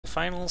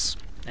finals.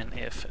 And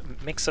if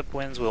Mix-Up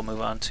wins, we'll move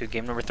on to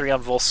game number 3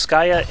 on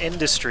Volskaya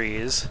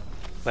Industries.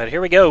 But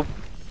here we go.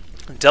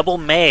 Double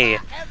Mei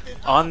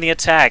on the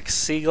attack.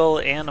 Seagull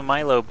and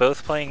Milo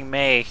both playing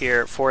Mei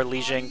here for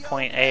Lijiang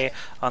point A.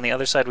 On the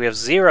other side, we have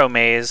 0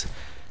 Meis.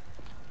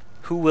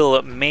 Who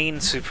will main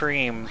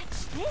supreme?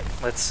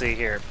 Let's see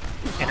here.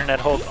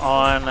 Internet hold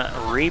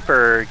on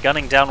Reaper,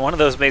 gunning down one of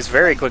those Meis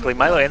very quickly.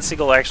 Milo and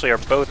Seagull actually are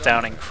both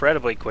down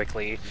incredibly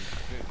quickly.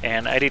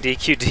 And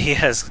IDDQD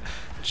has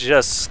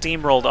just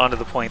steamrolled onto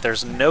the point.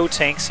 There's no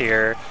tanks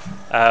here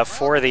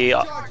for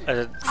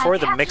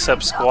the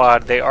mix-up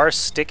squad. They are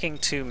sticking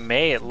to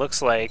Mei, it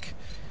looks like.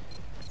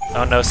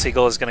 Oh no,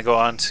 Seagull is going to go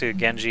on to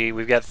Genji.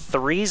 We've got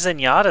 3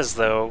 Zenyatas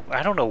though.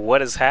 I don't know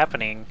what is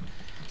happening.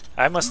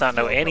 I must not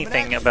know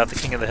anything about the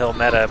King of the Hill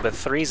meta, but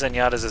 3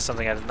 Zenyatas is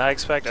something I did not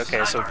expect.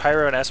 Okay, so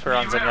Pyro and Esper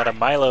on Zenyatta,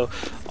 Milo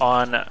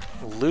on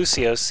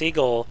Lucio,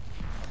 Seagull.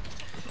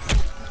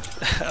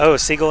 Oh,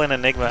 Seagull and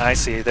Enigma, I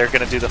see. They're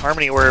going to do the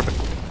Harmony Orb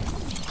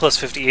plus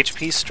 50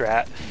 HP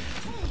strat.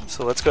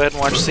 So let's go ahead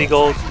and watch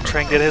Seagull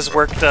try and get his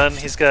work done.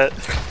 He's got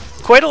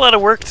quite a lot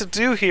of work to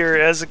do here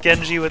as a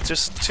Genji with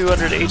just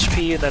 200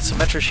 HP and that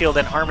Symmetra Shield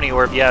and Harmony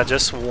Orb. Yeah,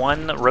 just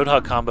one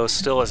Roadhog combo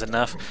still is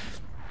enough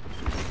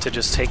to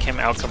just take him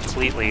out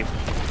completely.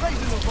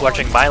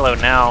 Watching Milo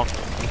now,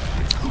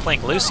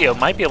 playing Lucio,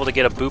 might be able to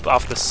get a boop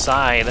off the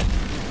side,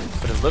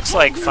 but it looks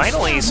like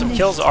finally some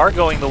kills are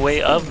going the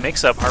way of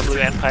Mix-Up.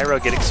 Harblue and Pyro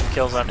getting some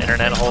kills on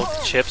Internet hold.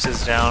 Chips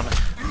is down.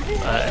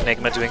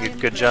 Enigma doing a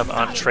good job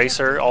on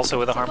Tracer, also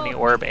with a Harmony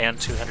Orb and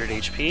 200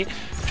 HP.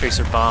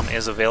 Tracer Bomb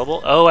is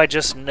available. Oh, I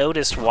just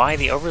noticed why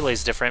the overlay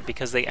is different,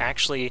 because they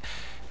actually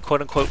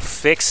quote-unquote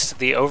fixed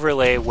the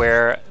overlay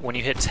where when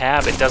you hit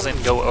tab it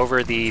doesn't go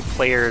over the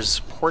player's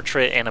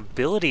portrait and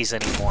abilities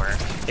anymore.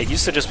 It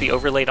used to just be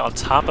overlaid on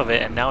top of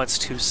it, and now it's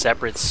 2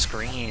 separate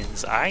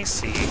screens. I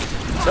see.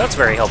 So that's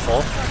very helpful.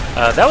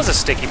 That was a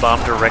sticky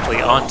bomb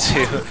directly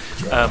onto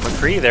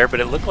McCree there, but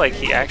it looked like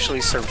he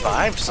actually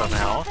survived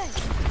somehow.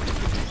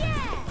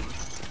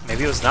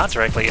 Maybe it was not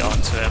directly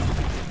onto him.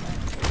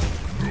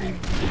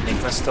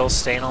 Enigma still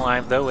staying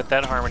alive though with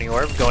that Harmony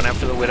Orb, going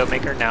after the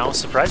Widowmaker now.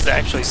 Surprised to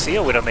actually see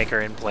a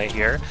Widowmaker in play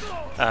here,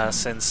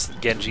 since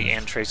Genji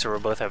and Tracer will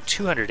both have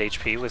 200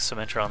 HP with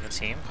Symmetra on the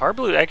team.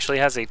 Harblue actually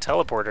has a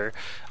teleporter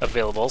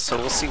available, so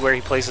we'll see where he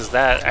places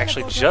that.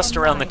 Actually just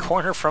around the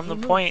corner from the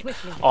point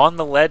on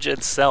the ledge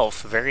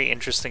itself. Very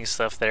interesting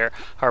stuff there.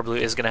 Harblue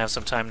is going to have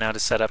some time now to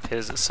set up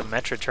his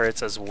Symmetra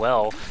turrets as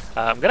well.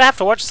 I'm going to have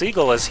to watch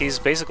Seagull, as he's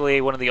basically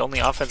one of the only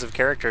offensive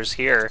characters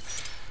here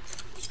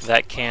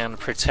that can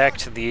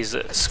protect these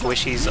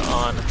squishies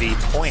on the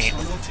point.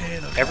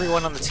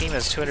 Everyone on the team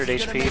has 200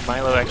 HP.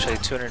 Milo actually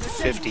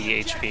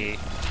 250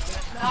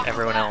 HP.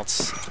 Everyone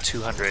else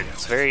 200.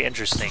 It's very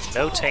interesting.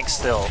 No tank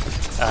still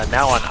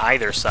now on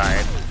either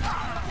side.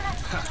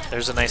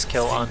 There's a nice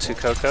kill onto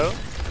Coco.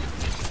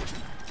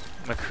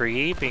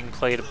 McCree being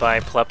played by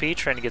Pluppy,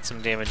 trying to get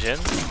some damage in.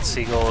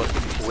 Seagull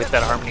with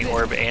that Harmony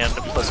Orb and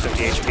plus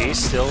 50 HP,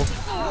 still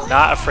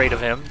not afraid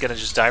of him. Gonna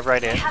just dive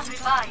right in,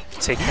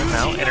 take him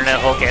out.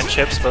 Internet Hulk and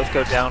Chips both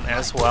go down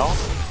as well.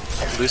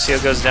 Lucio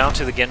goes down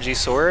to the Genji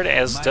sword,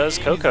 as does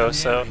Coco.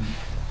 So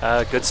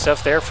good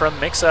stuff there from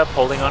Mix-Up,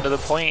 holding onto the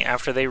point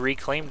after they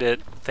reclaimed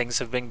it. Things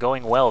have been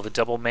going well. The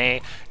double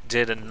Mei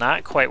did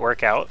not quite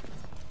work out,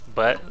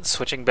 but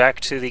switching back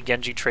to the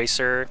Genji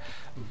Tracer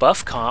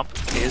buff comp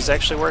is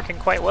actually working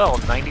quite well.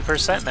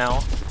 90%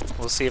 now.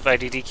 We'll see if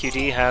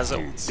IDDQD has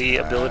the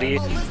ability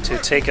to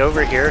take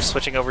over here.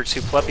 Switching over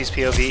to Pluppy's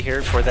POV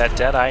here for that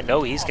Deadeye.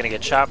 No, he's going to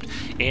get chopped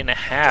in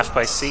half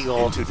by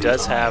Seagull, who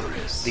does have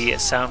the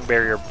sound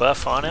barrier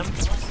buff on him.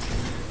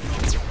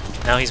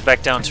 Now he's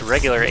back down to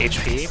regular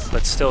HP,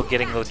 but still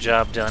getting the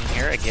job done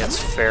here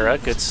against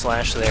Pharah. Good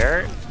slash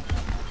there.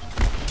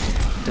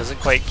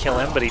 Doesn't quite kill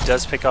him, but he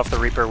does pick off the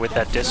Reaper with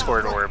that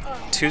Discord Orb.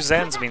 2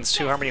 Zens means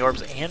 2 Harmony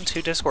Orbs and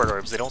 2 Discord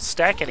Orbs. They don't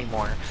stack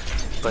anymore,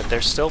 but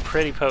they're still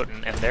pretty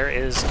potent, and there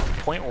is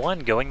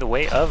 0.1 going the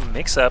way of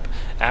Mix-Up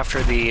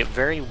after the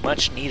very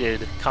much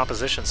needed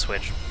composition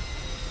switch.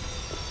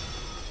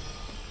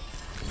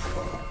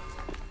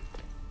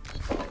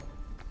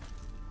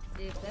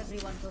 If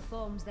everyone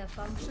performs their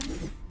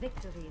function,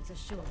 victory is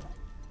assured.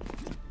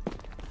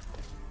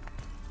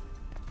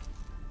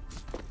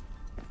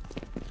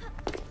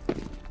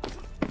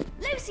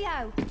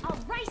 Lucio, I'll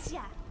race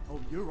ya! Oh,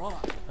 you're on.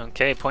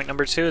 Okay, point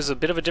number 2 is a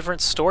bit of a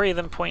different story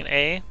than point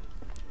A.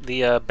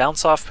 The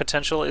bounce-off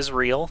potential is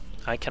real.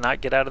 I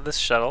cannot get out of this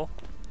shuttle.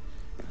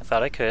 I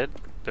thought I could.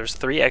 There's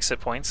 3 exit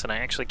points, and I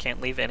actually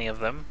can't leave any of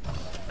them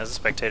as a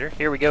spectator.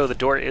 Here we go, the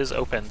door is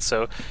open.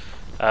 So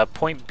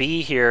point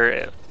B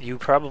here, you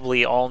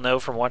probably all know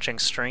from watching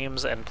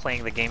streams and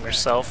playing the game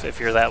yourself, if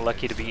you're that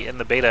lucky to be in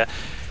the beta.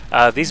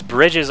 These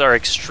bridges are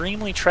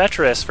extremely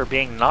treacherous for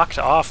being knocked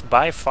off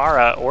by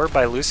Pharah or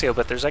by Lucio,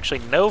 but there's actually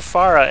no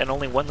Pharah and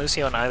only 1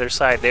 Lucio on either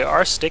side. They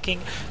are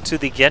sticking to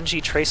the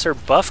Genji Tracer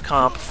buff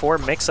comp for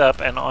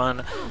Mix-Up, and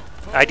on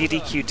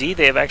IDDQD,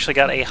 they have actually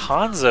got a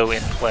Hanzo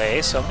in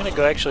play, so I'm going to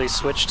go actually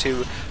switch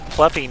to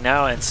Pluppy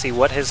now and see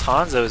what his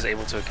Hanzo is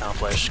able to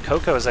accomplish.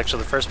 Coco is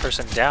actually the first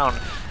person down.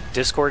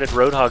 Discorded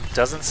Roadhog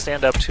doesn't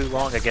stand up too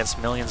long against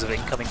millions of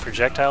incoming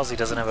projectiles. He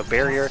doesn't have a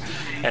barrier.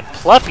 And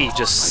Pluppy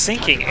just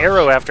sinking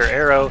arrow after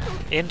arrow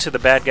into the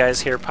bad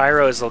guys here.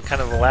 Pyro is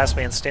kind of the last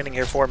man standing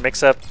here for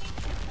Mix-Up,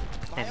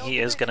 and he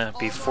is going to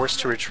be forced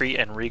to retreat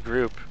and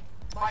regroup.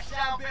 My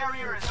sound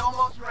barrier is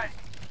almost ready.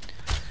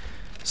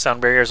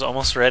 Sound barrier is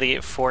almost ready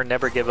for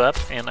Never Give Up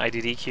and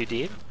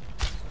IDDQD.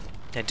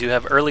 I do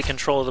have early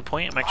control of the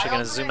point. I'm actually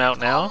going to zoom out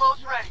now.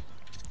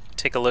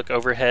 Take a look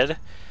overhead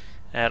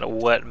at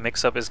what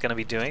Mix-Up is going to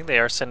be doing. They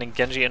are sending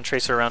Genji and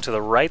Tracer around to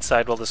the right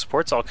side while the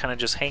supports all kind of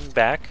just hang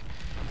back.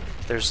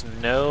 There's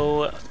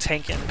no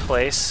tank in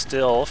place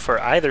still for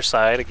either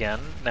side. Again,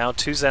 now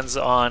 2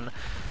 Zens on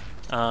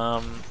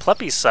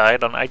Pluppy's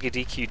side on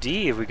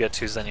IDDQD if we get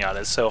 2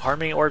 Zenyatas. So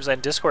Harmony Orbs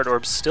and Discord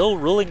Orbs still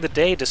ruling the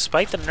day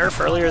despite the nerf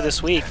earlier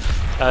this week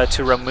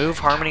to remove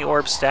Harmony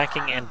Orb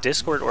stacking and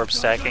Discord Orb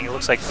stacking. It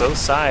looks like both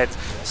sides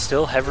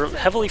still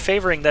heavily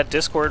favoring that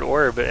Discord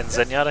Orb, and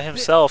Zenyatta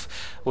himself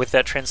with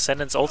that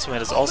Transcendence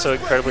Ultimate is also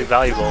incredibly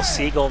valuable.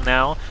 Seagull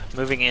now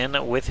moving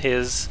in with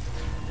his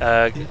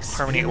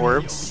Harmony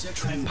Orb.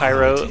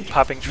 Pyro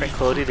popping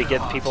Tranquility to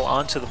get people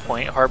onto the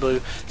point.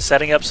 Harblue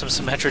setting up some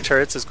Symmetra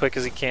turrets as quick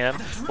as he can,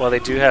 while they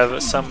do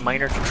have some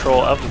minor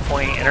control of the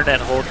point.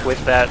 Internet Hulk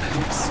with that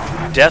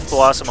Death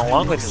Blossom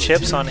along with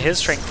Chips on his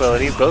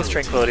Tranquility. Both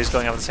Tranquilities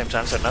going up at the same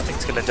time, so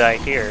nothing's going to die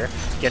here.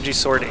 Genji's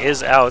sword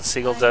is out.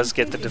 Seagull does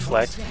get the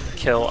deflect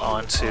kill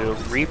onto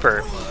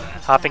Reaper.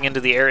 Hopping into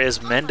the air is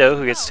Mendo,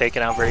 who gets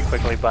taken out very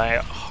quickly by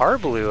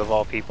Harblue of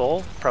all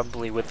people,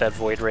 probably with that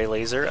Void Ray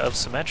laser of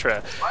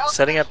Symmetra.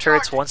 Setting up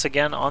turrets once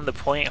again on the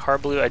point.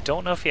 Harblue, I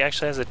don't know if he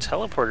actually has a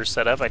teleporter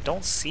set up. I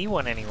don't see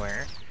one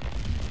anywhere.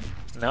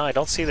 No, I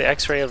don't see the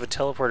X-ray of a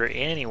teleporter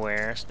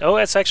anywhere. Oh,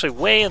 it's actually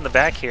way in the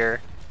back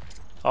here.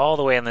 All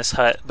the way in this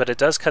hut, but it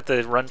does cut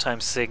the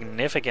runtime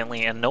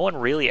significantly, and no one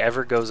really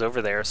ever goes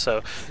over there, so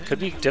it could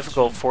be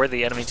difficult for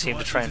the enemy team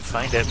to try and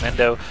find it.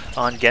 Mendo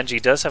on Genji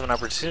does have an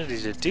opportunity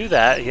to do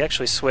that. He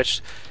actually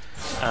switched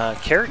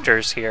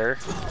characters here.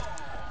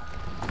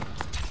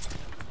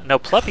 No,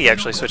 Pluppy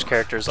actually switched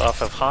characters off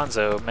of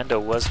Hanzo.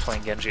 Mendo was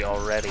playing Genji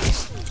already.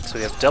 So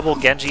we have double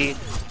Genji,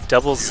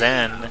 double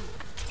Zen,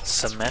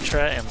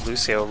 Symmetra, and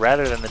Lucio,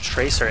 rather than the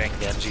Tracer and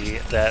Genji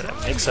that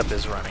Mix-Up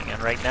is running.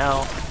 And right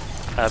now,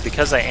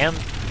 because I am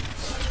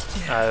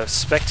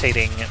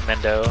spectating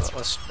Mendo,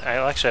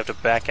 I'll actually have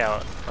to back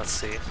out. Let's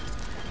see.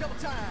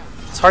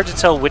 It's hard to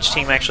tell which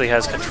team actually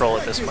has control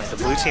at this point. The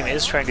blue team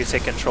is trying to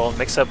take control.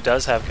 Mix-Up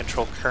does have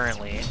control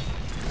currently.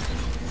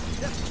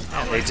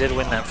 And they did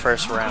win that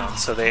first round,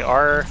 so they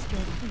are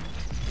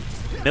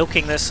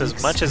milking this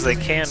as much as they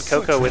can.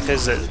 Coco with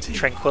his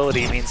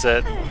Tranquility means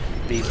that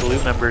the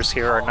blue members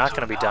here are not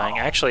going to be dying.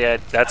 Actually,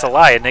 that's a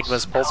lie.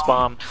 Enigma's Pulse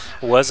Bomb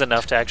was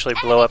enough to actually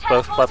blow up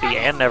both Pluppy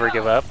and Never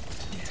Give Up.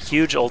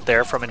 Huge ult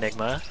there from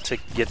Enigma to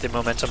get the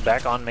momentum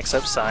back on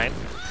Mix-Up's side.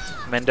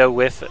 Mendo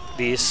with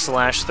the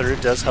slash through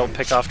does help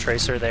pick off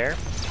Tracer there.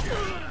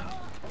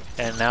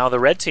 And now the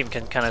red team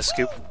can kind of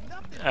scoop,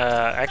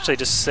 actually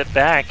just sit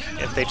back.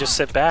 If they just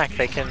sit back,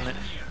 they can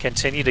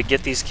continue to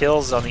get these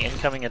kills on the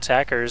incoming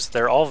attackers.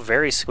 They're all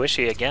very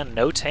squishy. Again,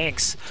 no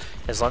tanks.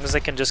 As long as they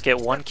can just get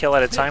one kill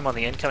at a time on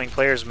the incoming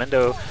players.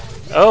 Mendo,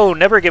 oh,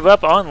 Never Give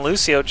Up on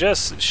Lucio,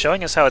 just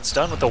showing us how it's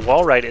done with the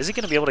wall ride. Is he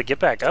going to be able to get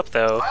back up,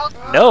 though?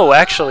 No,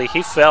 actually,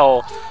 he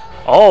fell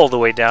all the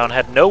way down.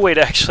 Had no way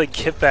to actually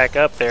get back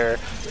up there.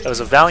 It was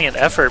a valiant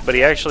effort, but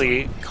he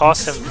actually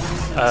cost him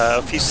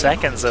a few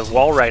seconds of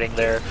wall riding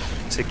there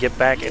to get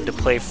back into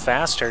play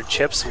faster.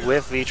 Chips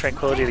with the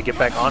Tranquility to get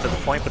back onto the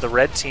point, but the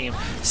red team,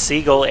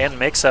 Seagull and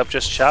Mix-Up,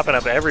 just chopping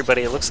up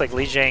everybody. It looks like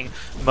Lijiang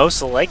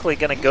most likely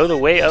going to go the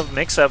way of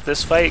Mix-Up.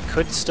 This fight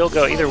could still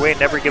go either way.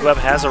 Never Give Up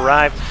has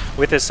arrived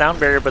with his sound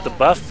barrier, but the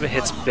buff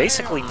hits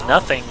basically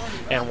nothing.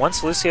 And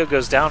once Lucio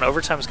goes down,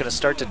 overtime is going to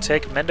start to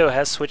tick. Mendo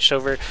has switched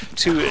over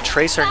to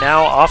Tracer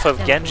now off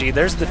of Genji.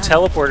 There's the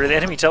teleporter. The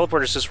enemy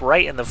teleporter is just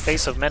right in the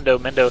face of Mendo.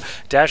 Mendo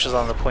dashes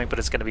on the point, but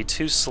it's going to be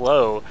too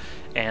slow.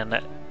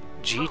 And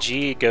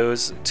GG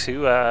goes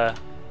to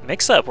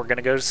Mix-Up. We're going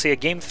to go see a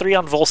Game 3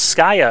 on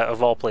Volskaya,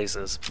 of all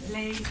places.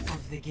 Play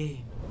of the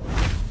game.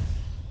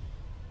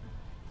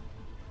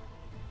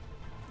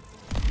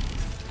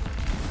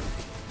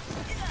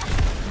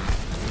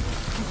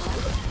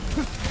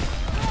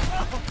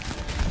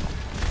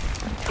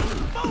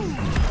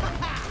 Boom!